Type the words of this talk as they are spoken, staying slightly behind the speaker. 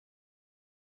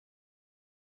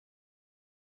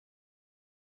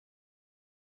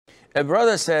A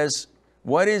brother says,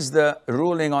 what is the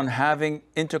ruling on having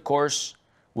intercourse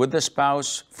with the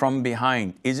spouse from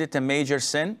behind? Is it a major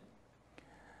sin?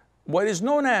 What is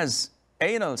known as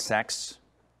anal sex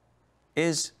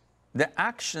is the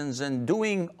actions and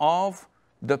doing of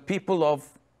the people of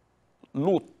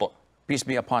Lut, peace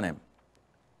be upon him.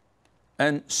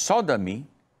 And sodomy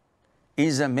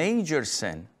is a major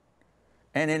sin.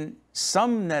 And in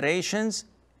some narrations,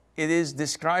 it is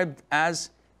described as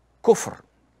kufr.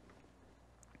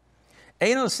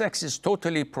 Anal sex is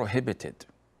totally prohibited.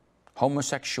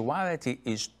 Homosexuality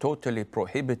is totally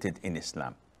prohibited in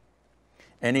Islam.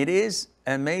 And it is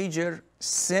a major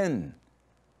sin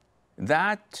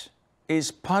that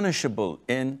is punishable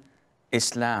in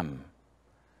Islam.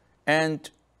 And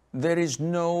there is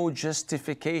no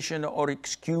justification or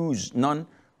excuse, none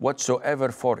whatsoever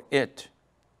for it.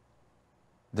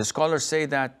 The scholars say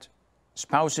that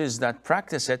spouses that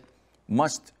practice it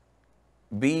must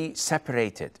be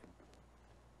separated.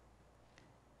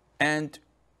 And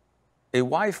a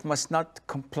wife must not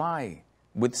comply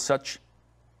with such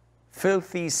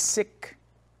filthy, sick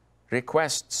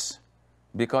requests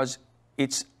because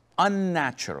it's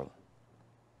unnatural.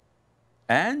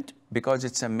 And because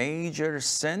it's a major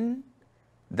sin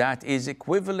that is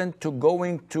equivalent to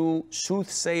going to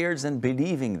soothsayers and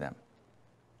believing them.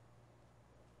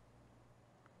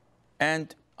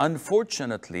 And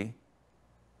unfortunately,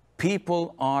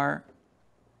 people are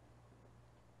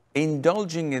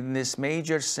indulging in this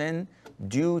major sin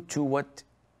due to what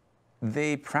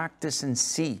they practice and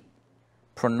see.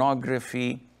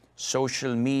 Pornography,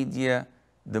 social media,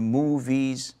 the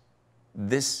movies,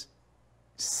 this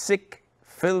sick,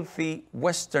 filthy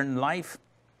Western life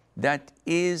that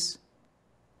is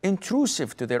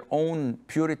intrusive to their own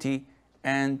purity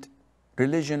and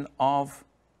religion of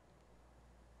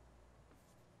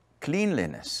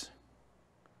cleanliness.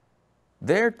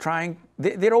 They're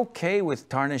okay with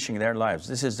tarnishing their lives.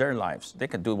 This is their lives. They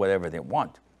can do whatever they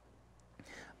want.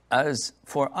 As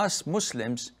for us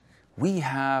Muslims, we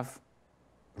have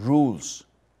rules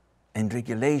and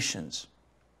regulations.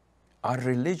 Our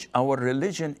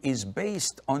religion is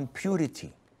based on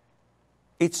purity.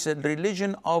 It's a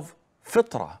religion of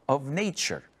fitrah, of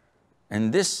nature.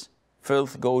 And this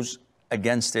filth goes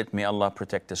against it. May Allah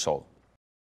protect us all.